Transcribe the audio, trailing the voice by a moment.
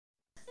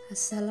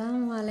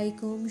আসসালামু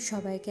আলাইকুম,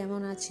 সবাই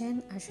কেমন আছেন?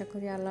 আশা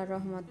করি আল্লাহর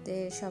রহমতে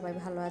সবাই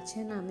ভালো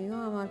আছেন। আমিও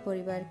আমার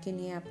পরিবারকে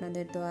নিয়ে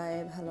আপনাদের দোয়ায়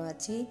ভালো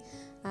আছি।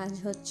 আজ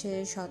হচ্ছে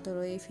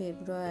 17ই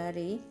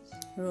ফেব্রুয়ারি,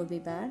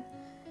 রবিবার।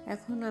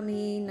 এখন আমি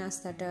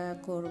নাস্তাটা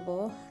করব।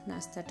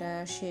 নাস্তাটা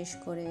শেষ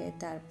করে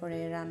তারপরে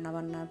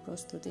রান্নাবান্নার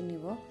প্রস্তুতি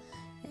নিব।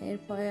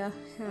 এরপরে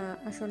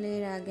আসলে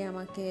এর আগে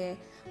আমাকে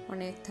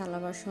অনেক থালা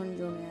বাসন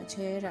জমে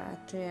আছে,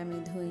 রাত্রে আমি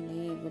ধুইনি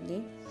এগুলি।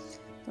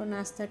 তো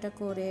নাস্তাটা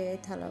করে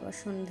থালা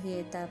বাসন ধুয়ে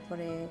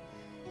তারপরে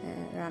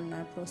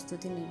রান্নার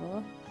প্রস্তুতি নিব।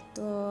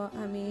 তো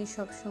আমি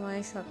সবসময়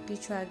সব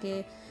কিছু আগে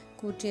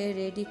কুটে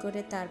রেডি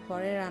করে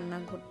তারপরে রান্না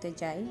করতে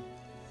যাই।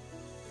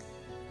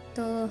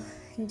 তো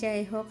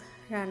যাই হোক,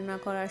 রান্না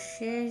করার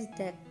শেষ,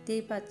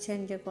 দেখতেই পাচ্ছেন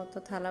যে কত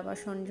থালা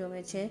বাসন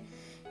জমেছে।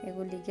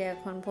 এগুলিকে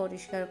এখন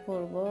পরিষ্কার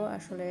করব।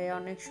 আসলে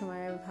অনেক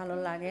সময় ভালো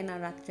লাগে না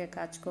রাত্রে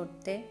কাজ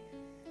করতে।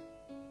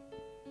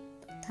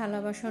 থালা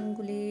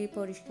বাসনগুলি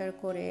পরিষ্কার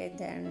করে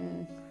দেন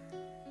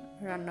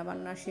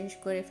রান্নাবান্না শেষ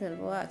করে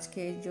ফেলবো।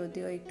 আজকে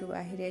যদিও একটু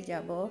বাইরে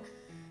যাব,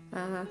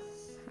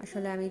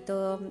 আসলে আমি তো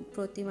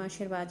প্রতি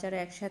মাসের বাজার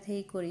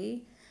একসাথেই করি।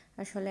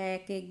 আসলে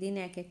এক এক দিন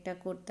এক একটা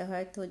করতে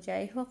হয়। তো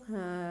যাই হোক,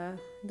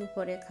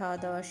 দুপুরে খাওয়া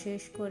দাওয়া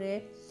শেষ করে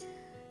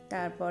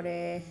তারপরে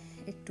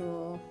একটু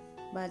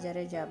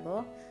বাজারে যাব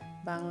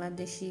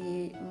বাংলাদেশি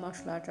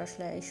মশলা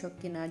টশলা এইসব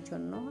কেনার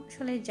জন্য।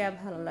 আসলে যা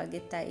ভালো লাগে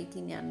তাই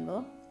কিনে আনবো।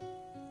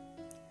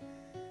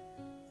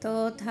 তো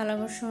থালা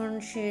বাসন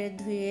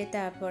ধুয়ে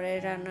তারপরে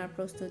রান্নার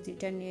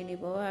প্রস্তুতিটা নিয়ে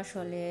নিব।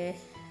 আসলে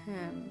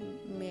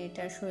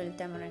মেয়েটার শরীর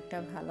তেমন একটা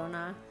ভালো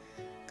না।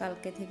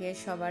 কালকে থেকে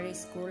সবার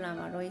স্কুল,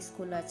 আমারও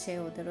স্কুল আছে,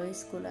 ওদেরও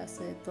স্কুল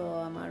আছে। তো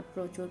আমার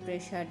প্রচুর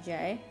প্রেশার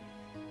যায়।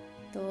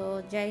 তো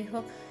যাই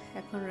হোক,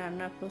 এখন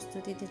রান্নার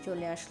প্রস্তুতিতে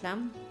চলে আসলাম।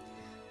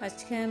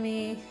 আজকে আমি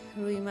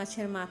রুই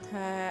মাছের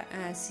মাথা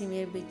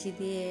সিমের বিচি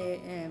দিয়ে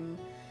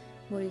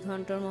মুড়ি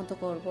ঘন্টর মতো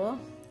করব,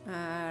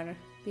 আর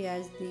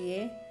পেঁয়াজ দিয়ে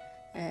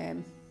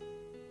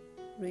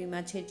রুই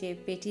মাছের যে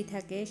পেটি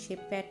থাকে সে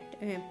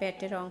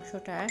পেটের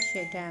অংশটা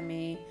সেটা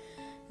আমি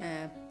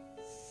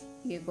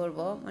করব,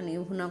 মানে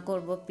ভুনা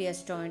করব পেঁয়াজ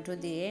টমেটো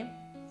দিয়ে।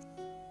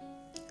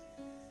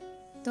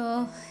 তো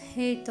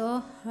এই তো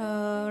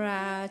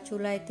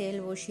চুলায় তেল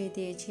বসিয়ে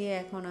দিয়েছি।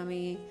 এখন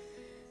আমি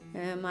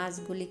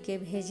মাছগুলিকে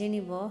ভেজে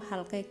নিব।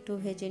 হালকা একটু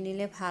ভেজে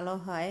নিলে ভালো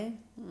হয়।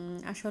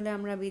 আসলে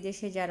আমরা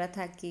বিদেশে যারা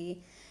থাকি,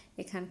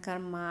 এখানকার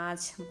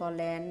মাছ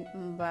বলেন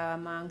বা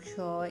মাংস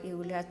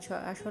এগুলি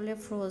আসলে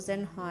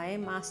ফ্রোজেন হয়।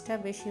 মাছটা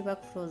বেশিরভাগ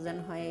ফ্রোজেন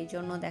হয়, এই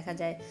জন্য দেখা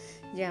যায়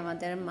যে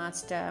আমাদের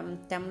মাছটা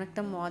তেমন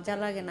একটা মজা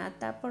লাগে না।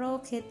 তারপরেও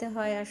খেতে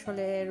হয়।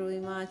 আসলে রুই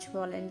মাছ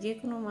বলেন, যে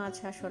কোনো মাছ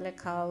আসলে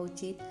খাওয়া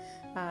উচিত।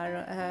 আর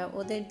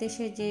ওদের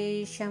দেশে যে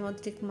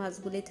সামুদ্রিক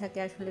মাছগুলি থাকে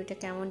আসলে ওটা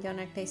কেমন যেন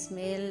একটা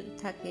স্মেল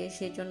থাকে,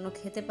 সেজন্য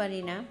খেতে পারি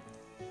না।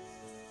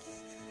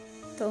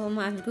 তো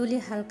মাছগুলি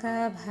হালকা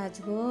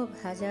ভাজবো।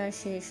 ভাজা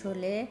শেষ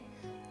হলে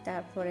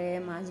তারপরে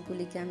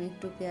মাছগুলিকে আমি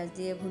একটু পেঁয়াজ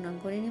দিয়ে ভুনা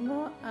করে নিব।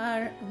 আর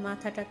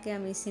মাথাটাকে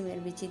আমি সিমের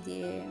বিচি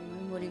দিয়ে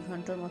মুড়ি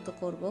ঘন্টর মতো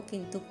করব,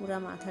 কিন্তু পুরো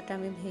মাথাটা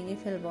আমি ভেঙে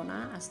ফেলবো না,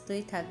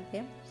 আস্তই থাকবে।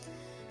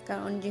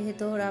 কারণ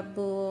যেহেতু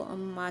আব্বু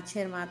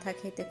মাছের মাথা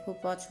খেতে খুব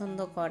পছন্দ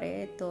করে,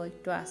 তো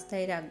একটু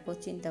আস্তাই রাখবো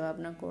চিন্তা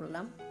ভাবনা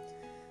করলাম।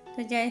 তো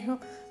যাই হোক,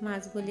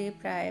 মাছগুলি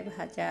প্রায়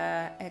ভাজা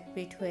এক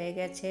পিঠ হয়ে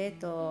গেছে।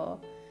 তো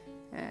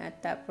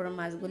তারপর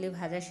মাছগুলি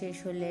ভাজা শেষ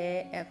হলে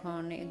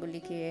এখন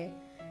এগুলিকে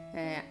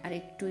আর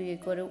একটু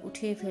করে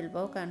উঠিয়ে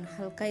ফেলবো, কারণ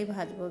হালকাই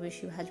ভাজবো,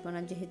 বেশি ভাজবো না,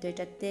 যেহেতু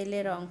এটা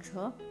তেলের অংশ।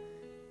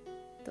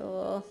 তো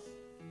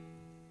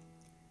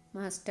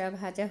মাছটা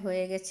ভাজা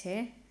হয়ে গেছে।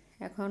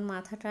 এখন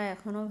মাথাটা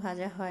এখনও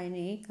ভাজা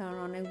হয়নি, কারণ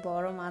অনেক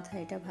বড় মাথা,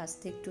 এটা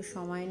ভাজতে একটু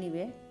সময়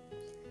নেবে।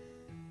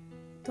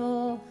 তো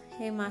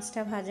এই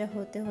মাছটা ভাজা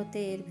হতে হতে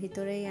এর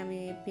ভিতরেই আমি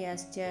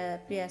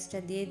পেঁয়াজটা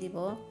দিয়ে দিব,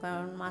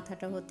 কারণ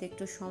মাথাটা হতে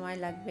একটু সময়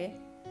লাগবে।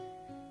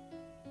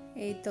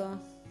 এই তো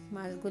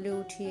মাছগুলি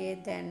উঠিয়ে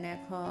দেন,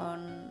 এখন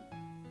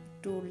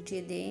একটু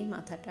উল্টিয়ে দিই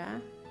মাথাটা।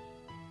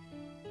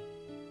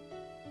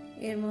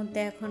 এর মধ্যে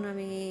এখন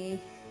আমি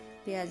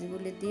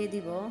পেঁয়াজগুলি দিয়ে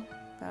দিব,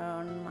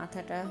 কারণ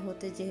মাথাটা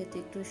হতে যেহেতু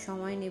একটু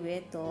সময় নেবে।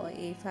 তো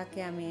এই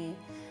ফাঁকে আমি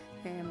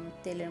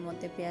তেলের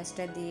মধ্যে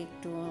পেঁয়াজটা দিয়ে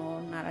একটু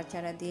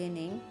নাড়াচাড়া দিয়ে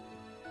নিই।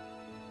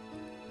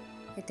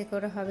 এতে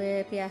করে হবে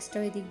পেঁয়াজটা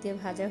ওই দিক দিয়ে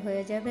ভাজা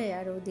হয়ে যাবে,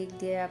 আর ওই দিক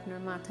দিয়ে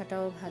আপনার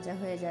মাথাটাও ভাজা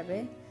হয়ে যাবে।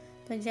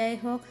 তো যাই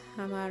হোক,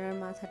 আমার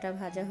মাথাটা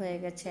ভাজা হয়ে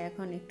গেছে।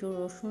 এখন একটু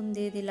রসুন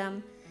দিয়ে দিলাম।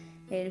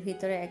 এর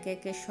ভিতরে একে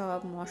একে সব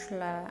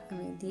মশলা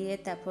আমি দিয়ে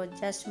তারপর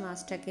জাস্ট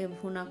মাছটাকে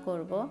ভুনা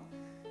করব।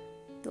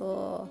 তো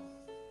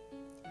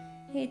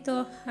এই তো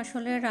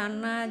আসলে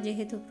রান্না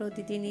যেহেতু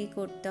প্রতিদিনই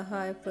করতে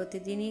হয়,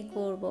 প্রতিদিনই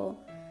করব।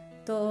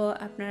 তো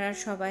আপনারা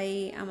সবাই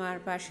আমার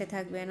পাশে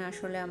থাকবেন,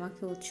 আসলে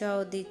আমাকে উৎসাহ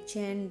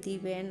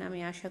দিবেন আমি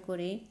আশা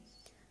করি।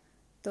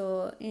 তো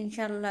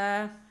ইনশাল্লাহ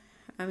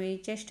আমি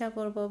চেষ্টা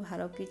করব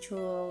ভালো কিছু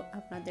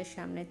আপনাদের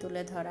সামনে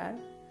তুলে ধরার।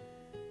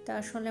 তো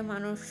আসলে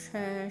মানুষ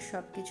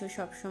সব কিছু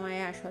সবসময়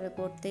আসলে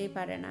করতেই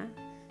পারে না।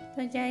 তো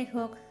যাই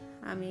হোক,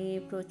 আমি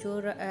প্রচুর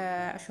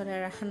আসলে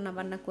রান্না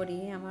বান্না করি।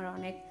 আমার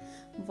অনেক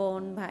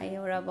বোন ভাই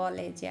ওরা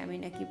বলে যে আমি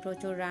নাকি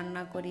প্রচুর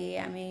রান্না করি,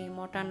 আমি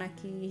মোটা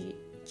নাকি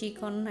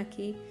চিকন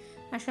নাকি।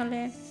 আসলে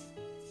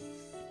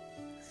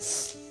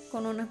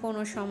কোনো না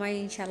কোনো সময়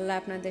ইনশাল্লাহ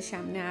আপনাদের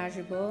সামনে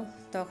আসব,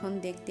 তখন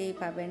দেখতেই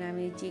পাবেন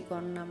আমি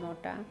চিকন না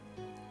মোটা।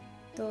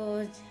 তো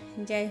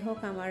যাই হোক,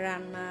 আমার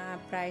রান্না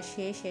প্রায়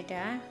শেষ।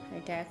 এটা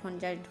এখন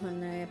জাস্ট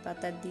ধনে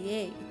পাতা দিয়ে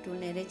একটু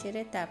নেড়ে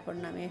চেড়ে তারপর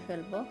নামিয়ে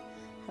ফেলবো,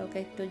 হালকা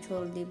একটু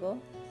ঝোল দিব।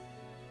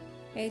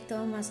 এই তো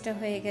মাছটা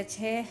হয়ে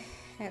গেছে,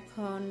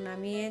 এখন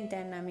নামিয়ে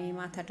দেন আমি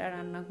মাথাটা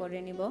রান্না করে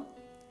নিব।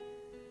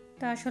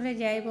 তো আসলে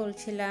যাই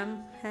বলছিলাম,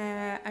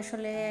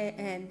 আসলে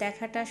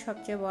দেখাটা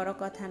সবচেয়ে বড়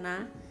কথা না,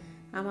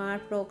 আমার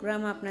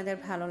প্রোগ্রাম আপনাদের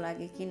ভালো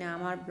লাগে কিনা,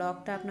 আমার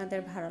ব্লগটা আপনাদের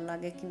ভালো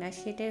লাগে কিনা,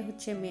 সেটাই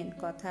হচ্ছে মেন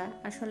কথা।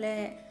 আসলে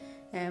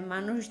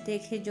মানুষ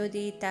দেখে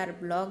যদি তার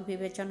ব্লগ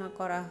বিবেচনা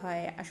করা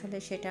হয়, আসলে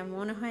সেটা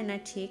মনে হয় না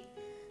ঠিক।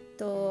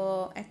 তো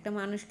একটা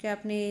মানুষকে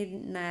আপনি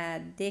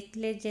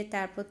দেখলে যে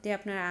তার প্রতি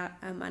আপনার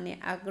মানে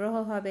আগ্রহ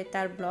হবে,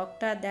 তার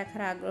ব্লগটা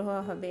দেখার আগ্রহ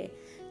হবে।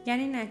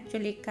 জানি না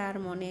অ্যাকচুয়ালি কার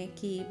মনে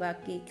কি বা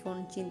কি কোন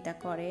চিন্তা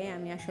করে,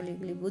 আমি আসলে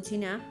এগুলি বুঝি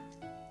না।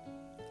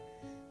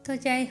 তো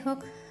যাই হোক,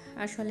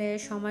 আসলে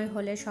সময়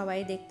হলে সবাই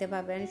দেখতে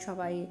পাবেন,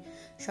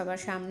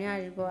 সবার সামনে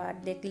আসবো, আর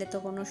দেখলে তো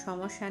কোনো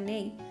সমস্যা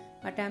নেই।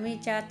 বাট আমি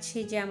চাচ্ছি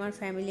যে আমার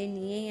ফ্যামিলি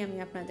নিয়েই আমি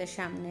আপনাদের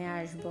সামনে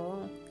আসব,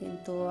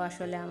 কিন্তু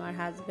আসলে আমার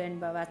হাজব্যান্ড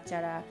বা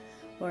বাচ্চারা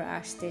ওরা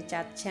আসতে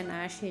চাচ্ছে না,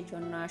 সেই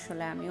জন্য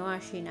আসলে আমিও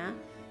আসি না।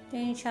 তো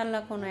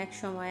ইনশাল্লাহ কোনো এক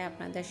সময়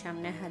আপনাদের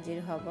সামনে হাজির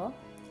হব।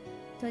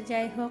 তো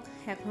যাই হোক,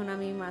 এখন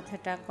আমি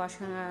মাথাটা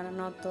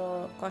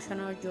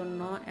কষানোর জন্য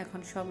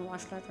এখন সব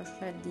মশলা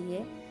টশলা দিয়ে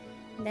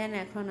দেন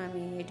এখন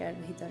আমি এটার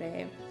ভিতরে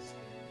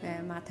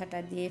মাথাটা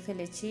দিয়ে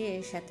ফেলেছি,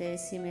 এর সাথে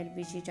সিমের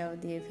বিচিটাও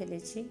দিয়ে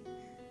ফেলেছি।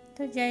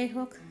 তো যাই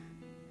হোক,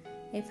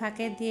 এই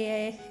ফাঁকে দিয়ে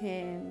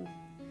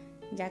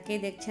যাকে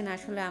দেখছেন,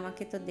 আসলে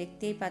আমাকে তো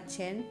দেখতেই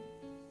পাচ্ছেন।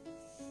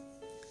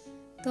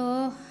 তো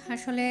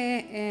আসলে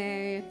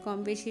কম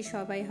বেশি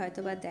সবাই হয়তো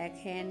বা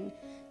দেখেন,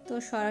 তো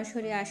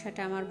সরাসরি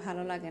আসাটা আমার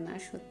ভালো লাগে না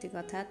সত্যি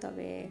কথা।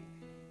 তবে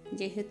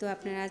যেহেতু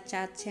আপনারা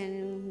চাচ্ছেন,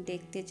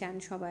 দেখতে চান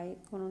সবাই,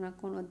 কোনো না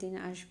কোনো দিন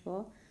আসবো।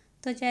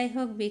 তো যাই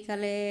হোক,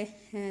 বিকালে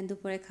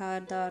দুপুরে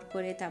খাওয়ার দাওয়ার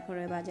করে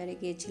তারপরে বাজারে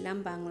গিয়েছিলাম,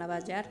 বাংলা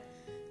বাজার।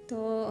 তো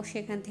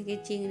সেখান থেকে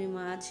চিংড়ি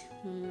মাছ,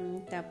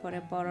 তারপরে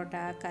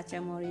পরোটা,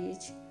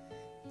 কাঁচামরিচ,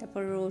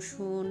 তারপর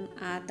রসুন,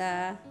 আদা,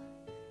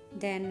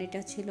 দেন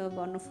এটা ছিল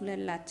বনফুলের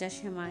লাচ্চা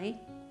সেমাই।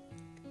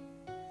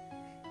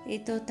 এই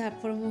তো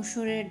তারপর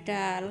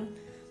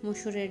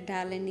মসুরের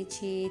ডাল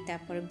এনেছি,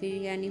 তারপর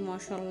বিরিয়ানি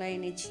মশলা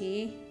এনেছি।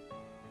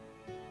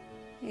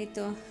 এই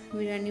তো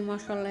বিরিয়ানি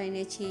মশলা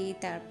এনেছি,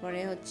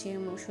 তারপরে হচ্ছে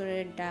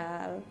মসুরের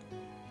ডাল,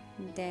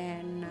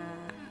 দেন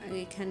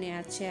এখানে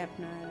আছে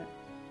আপনার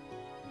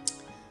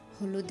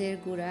হলুদের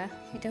গুঁড়া,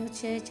 এটা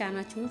হচ্ছে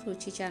চানাচুর,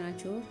 রুচি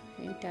চানাচুর,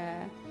 এটা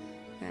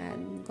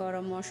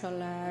গরম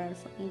মশলার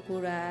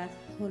গুঁড়া,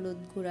 হলুদ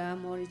গুঁড়া,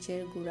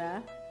 মরিচের গুঁড়া,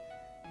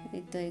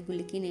 এই তো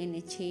এগুলি কিনে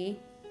এনেছি।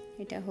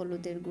 এটা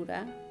হলুদের গুঁড়া,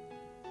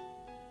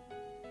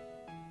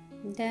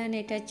 দেন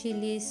এটা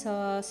চিলি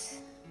সস,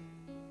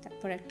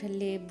 তারপর একটা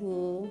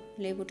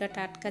লেবুটা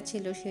টাটকা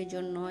ছিল সেই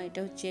জন্য। এটা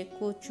হচ্ছে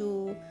কচু,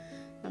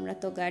 আমরা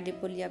তো গাড়ি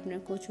বলি, আপনার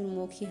কচুর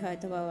মুখী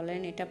হয়তো বা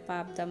বলেন, এটা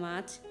পাবদা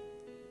মাছ।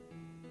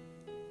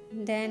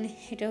 দেন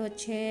এটা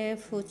হচ্ছে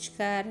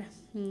ফুচকা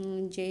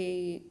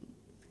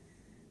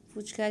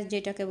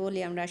যেটাকে বলি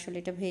আমরা, আসলে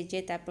এটা ভেজে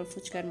তারপর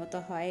ফুচকার মতো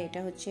হয়। এটা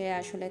হচ্ছে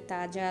আসলে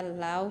তাজা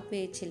লাউ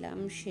পেয়েছিলাম,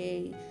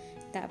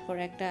 তারপর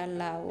একটা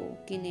লাউ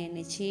কিনে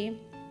এনেছি।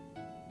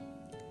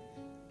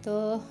 তো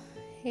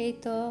এই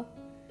তো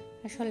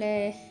আসলে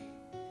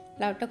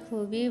লাউটা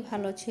খুবই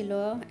ভালো ছিল,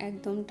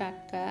 একদম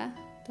টাটকা।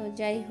 তো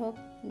যাই হোক,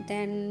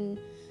 দেন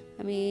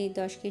আমি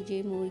 10 কেজি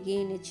মুরগি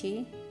এনেছি।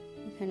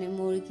 এখানে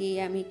মুরগি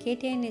আমি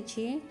কেটে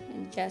এনেছি,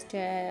 জাস্ট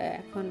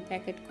এখন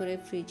প্যাকেট করে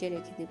ফ্রিজে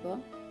রেখে দিব।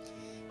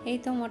 এই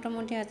তো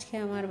মোটামুটি আজকে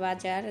আমার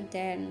বাজার।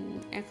 দেন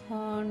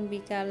এখন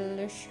বিকাল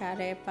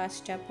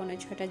 5:30 পৌনে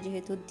 6টা,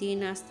 যেহেতু দিন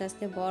আস্তে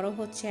আস্তে বড়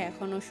হচ্ছে,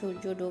 এখনও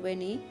সূর্য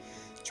ডোবেনি,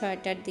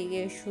 6টার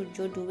দিকে সূর্য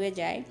ডুবে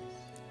যায়।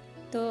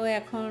 তো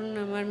এখন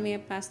আমার মেয়ে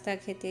পাস্তা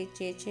খেতে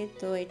চেয়েছে,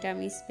 তো এটা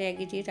আমি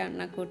স্প্যাগেটি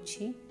রান্না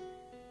করছি।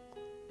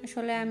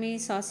 আসলে আমি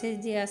সসেজ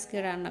দিয়ে আজকে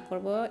রান্না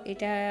করব।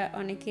 এটা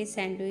অনেকে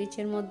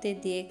স্যান্ডউইচের মধ্যে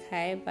দিয়ে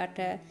খায়, বাট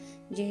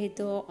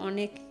যেহেতু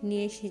অনেক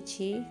নিয়ে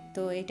এসেছি,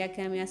 তো এটাকে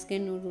আমি আজকে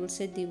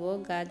নুডলসে দিব।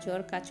 গাজর,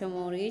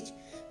 কাঁচামরিচ,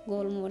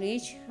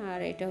 গোলমরিচ, আর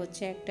এটা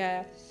হচ্ছে একটা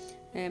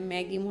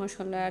ম্যাগি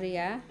মশলার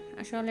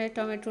আসলে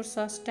টমেটোর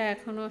সসটা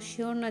এখনও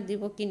শিওর না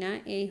দিব কিনা।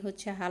 এই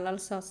হচ্ছে হালাল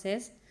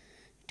সসেস,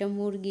 এটা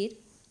মুরগির।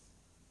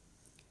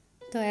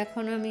 তো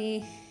এখন আমি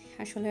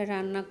আসলে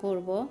রান্না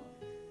করব,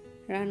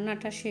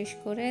 রান্নাটা শেষ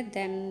করে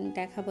দেন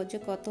দেখাবো যে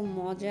কত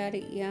মজার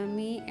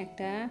ইয়ামি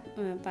একটা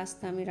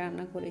পাস্তা আমি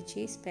রান্না করেছি,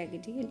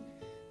 স্প্যাগেটি।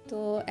 তো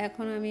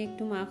এখন আমি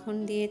একটু মাখন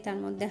দিয়ে তার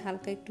মধ্যে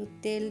হালকা একটু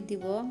তেল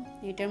দিব,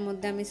 এটার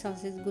মধ্যে আমি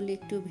সসেসগুলি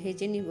একটু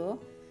ভেজে নিব।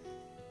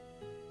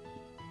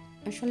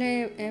 আসলে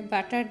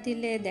বাটার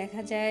দিলে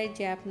দেখা যায়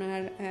যে আপনার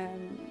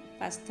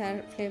পাস্তার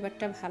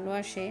ফ্লেভারটা ভালো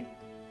আসে।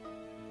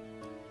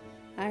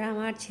 আর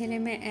আমার ছেলে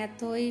মেয়ে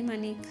এতই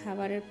মানে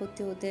খাবারের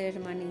প্রতি ওদের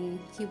মানে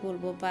কি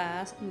বলবো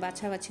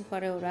বাছাবাছি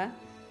করে ওরা,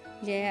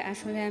 যে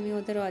আসলে আমি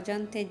ওদের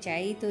অজান্তে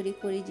যাই তৈরি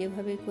করি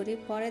যেভাবে করি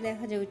পরে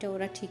দেখা যায় ওইটা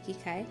ওরা ঠিকই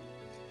খায়।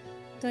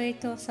 তো এই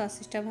তো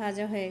সসেসটা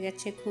ভাজা হয়ে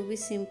গেছে খুবই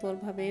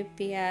সিম্পলভাবে,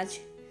 পেঁয়াজ,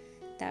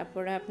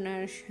 তারপর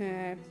আপনার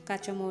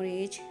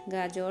কাঁচামরিচ,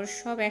 গাজর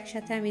সব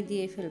একসাথে আমি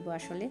দিয়ে ফেলবো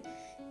আসলে,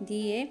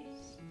 দিয়ে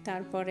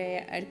তারপরে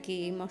আর কি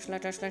মশলা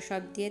টশলা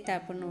সব দিয়ে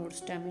তারপর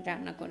নুডলসটা আমি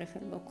রান্না করে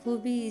ফেলবো।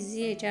 খুবই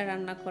ইজি এটা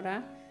রান্না করা,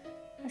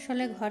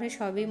 আসলে ঘরে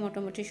সবই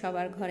মোটামুটি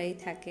সবার ঘরেই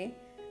থাকে।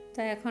 তো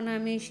এখন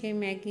আমি সেই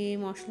ম্যাগি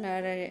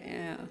মশলার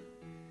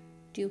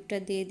টিউবটা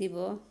দিয়ে দিব,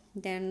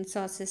 দেন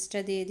সসেসটা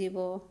দিয়ে দিব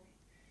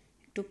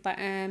একটু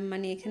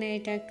মানে এখানে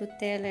এটা একটু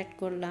তেল অ্যাড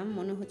করলাম,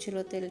 মনে হচ্ছিল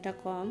তেলটা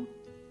কম।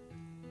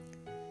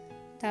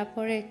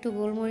 তারপরে একটু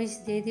গোলমরিচ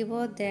দিয়ে দিব,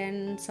 দেন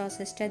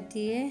সসেসটা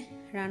দিয়ে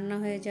রান্না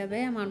হয়ে যাবে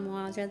আমার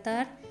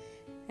মজাদার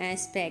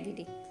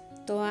স্প্যাগেটি।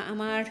 তো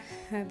আমার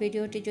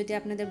ভিডিওটি যদি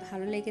আপনাদের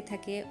ভালো লেগে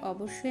থাকে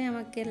অবশ্যই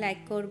আমাকে লাইক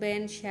করবেন,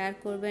 শেয়ার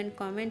করবেন,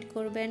 কমেন্ট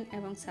করবেন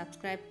এবং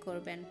সাবস্ক্রাইব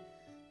করবেন।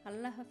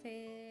 আল্লাহ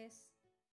হাফেজ।